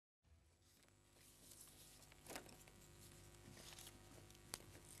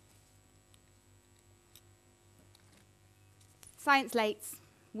Science lates,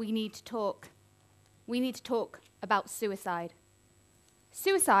 we need to talk. We need to talk about suicide.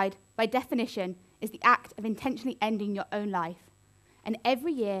 Suicide, by definition, is the act of intentionally ending your own life. And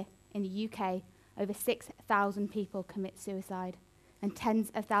every year in the UK, over 6,000 people commit suicide, and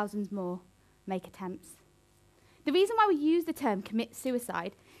tens of thousands more make attempts. The reason why we use the term commit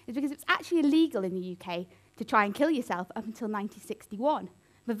suicide is because it's actually illegal in the UK to try and kill yourself up until 1961.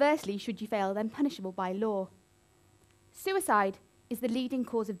 Reversely, should you fail, then punishable by law. Suicide is the leading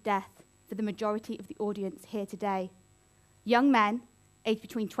cause of death for the majority of the audience here today. Young men, aged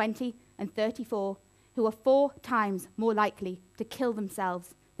between 20 and 34, who are 4 times more likely to kill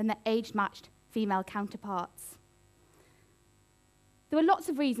themselves than their age-matched female counterparts. There are lots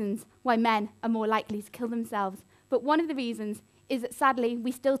of reasons why men are more likely to kill themselves, but one of the reasons is that sadly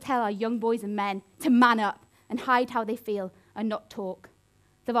we still tell our young boys and men to man up and hide how they feel and not talk.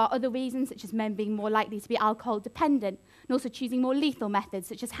 There are other reasons, such as men being more likely to be alcohol dependent and also choosing more lethal methods,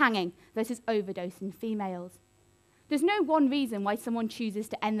 such as hanging versus overdose in females. There's no one reason why someone chooses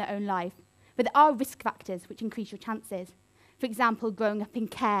to end their own life, but there are risk factors which increase your chances. For example, growing up in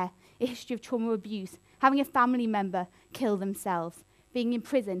care, a history of trauma or abuse, having a family member kill themselves, being in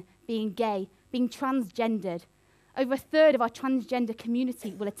prison, being gay, being transgendered. Over a third of our transgender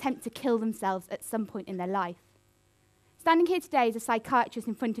community will attempt to kill themselves at some point in their life. Standing here today as a psychiatrist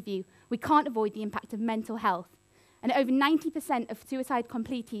in front of you, we can't avoid the impact of mental health, and over 90% of suicide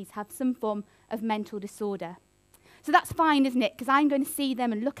completees have some form of mental disorder. So that's fine, isn't it? Because I'm going to see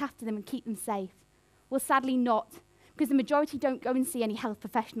them and look after them and keep them safe. Well, sadly not, because the majority don't go and see any health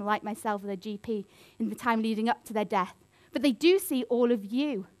professional like myself or their GP in the time leading up to their death. But they do see all of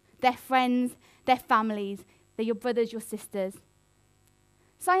you, their friends, their families, they're your brothers, your sisters.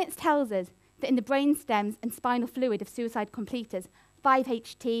 Science tells us that in the brain stems and spinal fluid of suicide completers,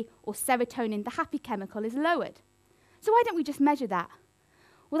 5-HT or serotonin, the happy chemical, is lowered. So why don't we just measure that?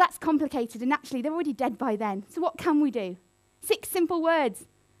 Well, that's complicated, and actually they're already dead by then. So what can we do? 6 simple words.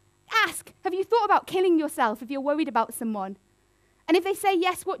 Ask, have you thought about killing yourself if you're worried about someone? And if they say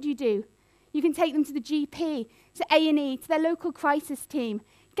yes, what do? You can take them to the GP, to A&E, to their local crisis team.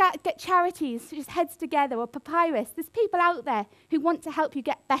 Get charities such as Heads Together or Papyrus. There's people out there who want to help you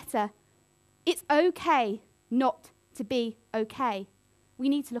get better. It's okay not to be okay. We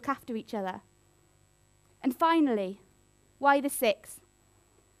need to look after each other. And finally, why the 6?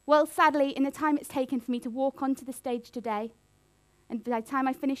 Well, sadly, in the time it's taken for me to walk onto the stage today, and by the time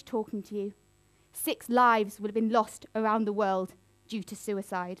I finish talking to you, 6 lives would have been lost around the world due to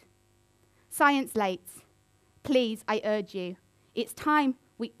suicide. Science lates, please, I urge you, it's time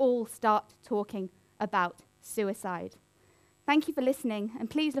we all start talking about suicide. Thank you for listening, and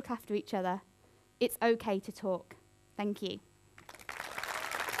please look after each other. It's okay to talk. Thank you.